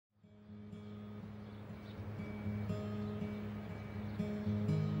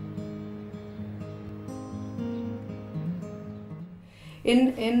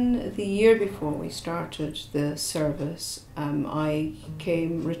In the year before we started the service, I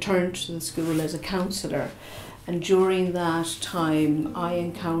returned to the school as a counsellor, and during that time I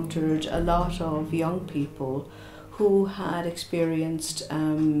encountered a lot of young people who had experienced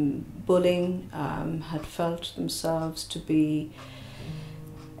bullying, had felt themselves to be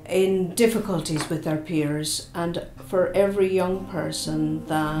in difficulties with their peers, and for every young person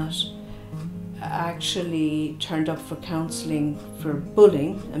that actually turned up for counselling for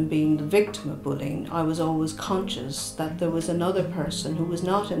bullying and being the victim of bullying, I was always conscious that there was another person who was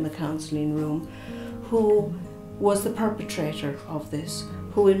not in the counselling room who was the perpetrator of this,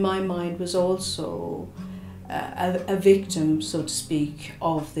 who in my mind was also a victim, so to speak,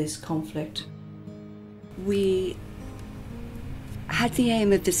 of this conflict. We had the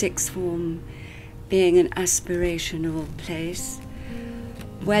aim of the sixth form being an aspirational place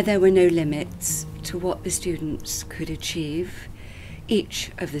where there were no limits to what the students could achieve, each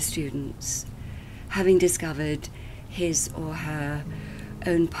of the students having discovered his or her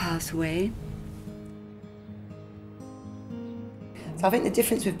own pathway. So I think the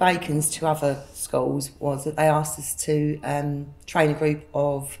difference with Bacon's to other schools was that they asked us to train a group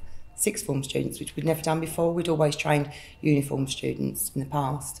of sixth form students, which we'd never done before. We'd always trained uniform students in the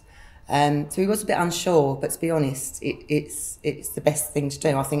past. So we was a bit unsure, but to be honest, it's the best thing to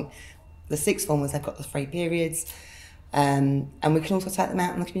do. I think the sixth formers, they've got the 3 periods, and we can also take them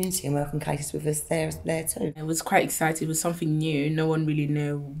out in the community and work on cases with us there too. I was quite excited. It was something new. No one really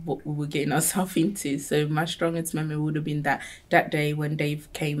knew what we were getting ourselves into. So my strongest memory would have been that day when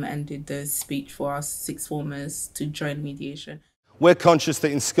Dave came and did the speech for our sixth formers to join mediation. We're conscious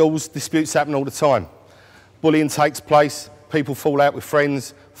that in schools, disputes happen all the time. Bullying takes place, people fall out with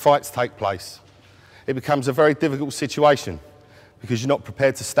friends, fights take place. It becomes a very difficult situation because you're not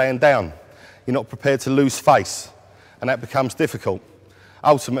prepared to stand down. You're not prepared to lose face, and that becomes difficult.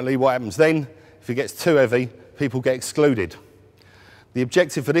 Ultimately, what happens then, if it gets too heavy, people get excluded. The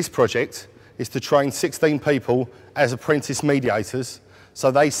objective for this project is to train 16 people as apprentice mediators so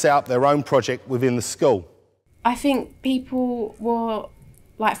they set up their own project within the school. I think people were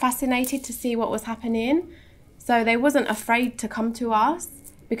fascinated to see what was happening, so they wasn't afraid to come to us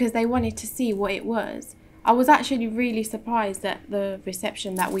because they wanted to see what it was. I was actually really surprised at the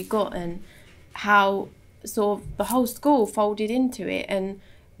reception that we got and how sort of the whole school folded into it and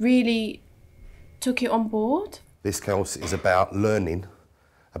really took it on board. This course is about learning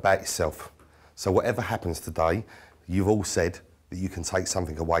about yourself. So whatever happens today, you've all said that you can take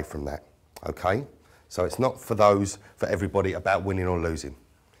something away from that, okay? So it's not for everybody about winning or losing.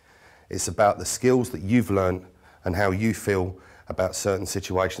 It's about the skills that you've learned and how you feel about certain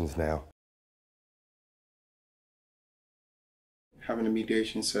situations now. Having a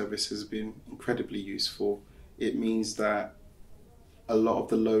mediation service has been incredibly useful. It means that a lot of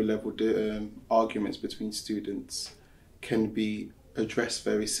the low-level arguments between students can be addressed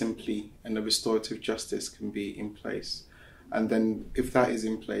very simply, and a restorative justice can be in place. And then if that is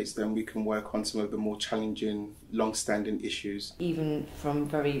in place, then we can work on some of the more challenging, long-standing issues. Even from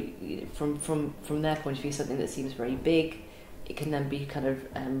their point of view, something that seems very big, it can then be kind of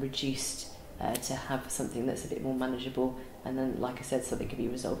reduced to have something that's a bit more manageable, and then, like I said, something can be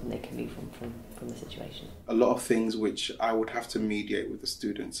resolved and they can move on from the situation. A lot of things which I would have to mediate with the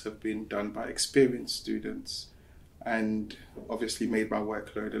students have been done by experienced students, and obviously made my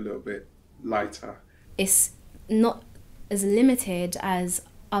workload a little bit lighter. It's not as limited as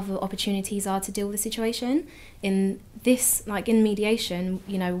other opportunities are to deal with the situation. In this, like in mediation,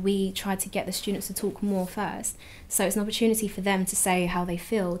 you know, we try to get the students to talk more first. So it's an opportunity for them to say how they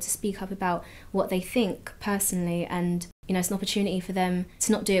feel, to speak up about what they think personally, and you know, it's an opportunity for them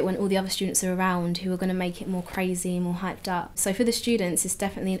to not do it when all the other students are around who are going to make it more crazy, more hyped up. So for the students, it's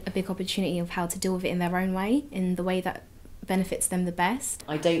definitely a big opportunity of how to deal with it in their own way, in the way that benefits them the best.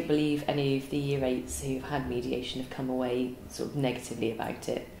 I don't believe any of the year 8s who've had mediation have come away sort of negatively about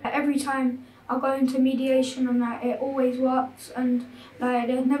it. Every time I go into mediation and that, it always works, and like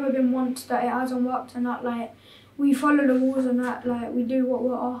there's never been once that it hasn't worked, and that like we follow the rules and that, like we do what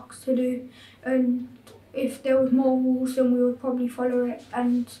we're asked to do, and if there was more rules then we would probably follow it,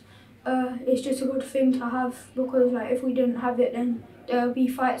 and it's just a good thing to have, because like if we didn't have it then there would be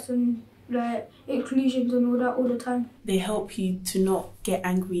fights and like exclusions and all that all the time. They help you to not get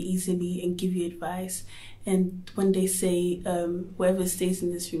angry easily and give you advice, and when they say whoever stays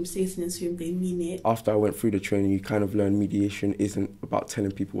in this room, they mean it. After I went through the training, you kind of learn mediation isn't about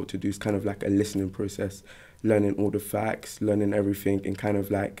telling people what to do. It's kind of like a listening process, learning all the facts, learning everything, and kind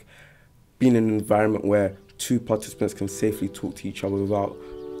of like being in an environment where 2 participants can safely talk to each other without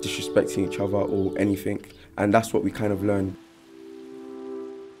disrespecting each other or anything, and that's what we kind of learned.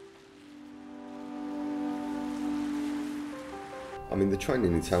 mean, the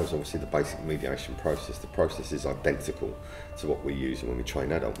training entails obviously the basic mediation process. The process is identical to what we use when we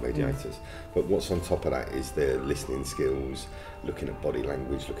train adult mediators. But what's on top of that is their listening skills, looking at body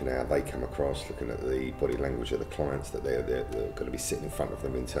language, looking at how they come across, looking at the body language of the clients that they're going to be sitting in front of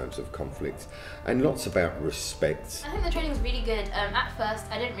them in terms of conflict, and lots about respect. I think the training was really good. At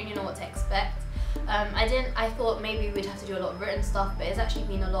first, I didn't really know what to expect. I thought maybe we'd have to do a lot of written stuff, but it's actually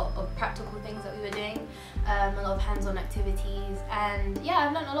been a lot of practical things that we were doing, a lot of hands-on activities, and yeah,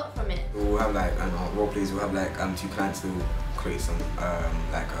 I've learned a lot from it. We'll have like role plays. We'll have like two clients to create some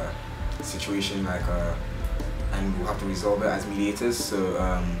like a situation, and we'll have to resolve it as mediators.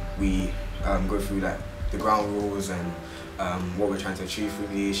 So we go through like the ground rules and what we're trying to achieve through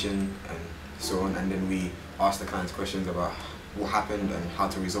mediation and so on, and then we ask the clients questions about what happened and how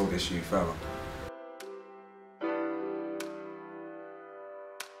to resolve the issue further.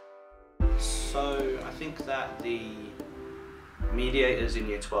 So I think that the mediators in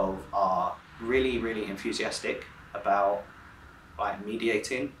Year 12 are really, really enthusiastic about like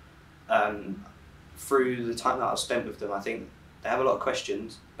mediating. Through the time that I've spent with them, I think they have a lot of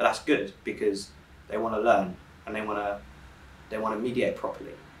questions, but that's good because they want to learn and they want to mediate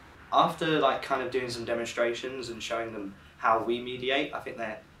properly. After like kind of doing some demonstrations and showing them how we mediate, I think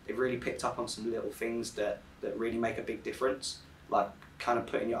they've really picked up on some little things that really make a big difference, like kind of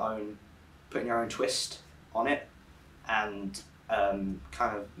putting your own twist on it and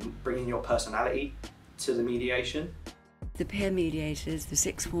kind of bringing your personality to the mediation. The peer mediators, the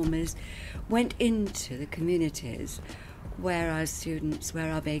sixth formers, went into the communities where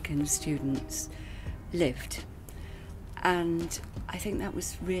our Bacon students lived. And I think that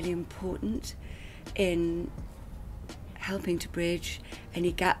was really important in helping to bridge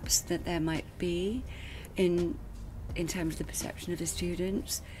any gaps that there might be in terms of the perception of the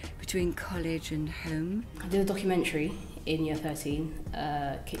students between college and home. I did a documentary in Year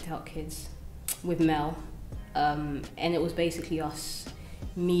 13, Kicked Out Kids, with Mel, and it was basically us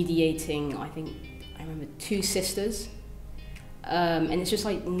mediating, I remember 2 sisters, and it's just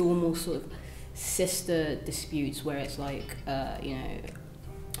like normal sort of sister disputes where it's like, you know,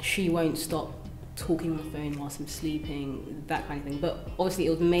 she won't stop talking on the phone whilst I'm sleeping, that kind of thing. But obviously it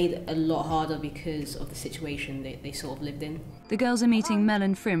was made a lot harder because of the situation they sort of lived in. The girls are meeting Mel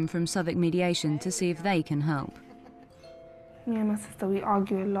and Frim from Southwark Mediation to see if they can help. Me and my sister, we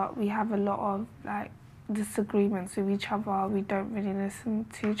argue a lot. We have a lot of like disagreements with each other. We don't really listen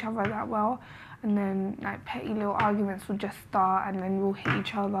to each other that well. And then like petty little arguments will just start and then we'll hit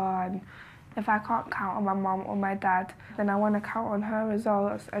each other. And if I can't count on my mum or my dad, then I want to count on her as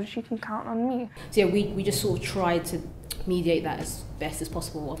well, and she can count on me. So yeah, we just sort of tried to mediate that as best as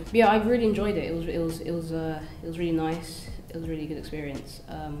possible. But yeah, I really enjoyed it. It was really nice. It was a really good experience.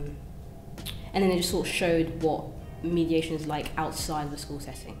 And then it just sort of showed what mediation is like outside of the school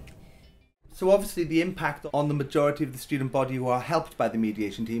setting. So obviously the impact on the majority of the student body who are helped by the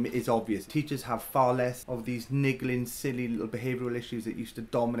mediation team is obvious. Teachers have far less of these niggling, silly little behavioural issues that used to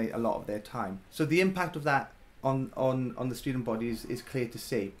dominate a lot of their time. So the impact of that on the student body is clear to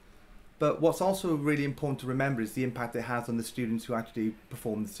see. But what's also really important to remember is the impact it has on the students who actually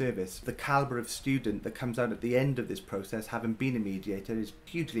perform the service. The calibre of student that comes out at the end of this process, having been a mediator, is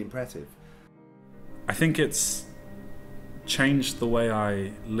hugely impressive. I think it's changed the way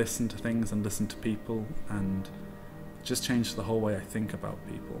I listen to things and listen to people, and just changed the whole way I think about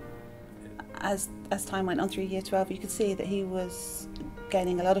people. As time went on through Year 12, you could see that he was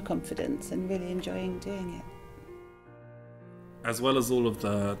gaining a lot of confidence and really enjoying doing it. As well as all of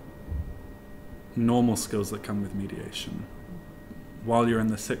the normal skills that come with mediation, while you're in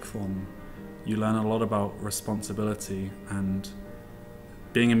the sixth form, you learn a lot about responsibility, and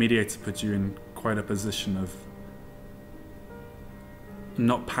being a mediator puts you in quite a position of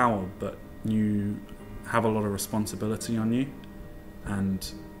not power, but you have a lot of responsibility on you,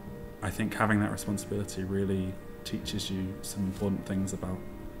 and I think having that responsibility really teaches you some important things about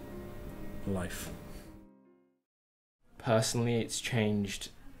life. Personally, it's changed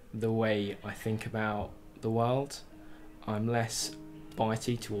the way I think about the world. I'm less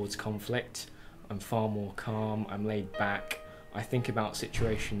bitey towards conflict, I'm far more calm, I'm laid back. I think about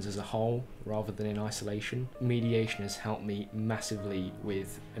situations as a whole rather than in isolation. Mediation has helped me massively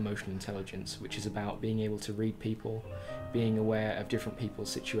with emotional intelligence, which is about being able to read people, being aware of different people's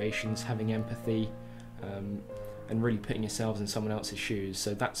situations, having empathy, and really putting yourselves in someone else's shoes.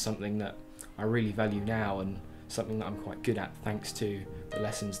 So that's something that I really value now, and something that I'm quite good at thanks to the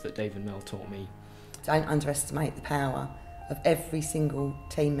lessons that Dave and Mel taught me. Don't underestimate the power of every single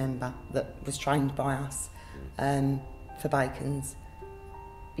team member that was trained by us. For Bacon's,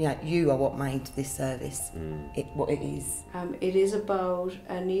 you are what made this service what it is. It is about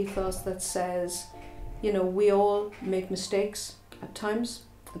an ethos that says, we all make mistakes at times.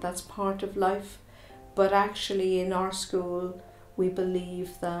 That's part of life. But actually in our school, we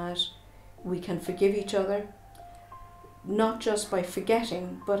believe that we can forgive each other, not just by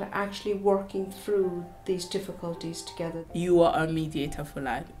forgetting, but actually working through these difficulties together. You are a mediator for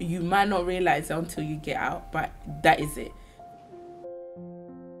life. You might not realize it until you get out, but that is it.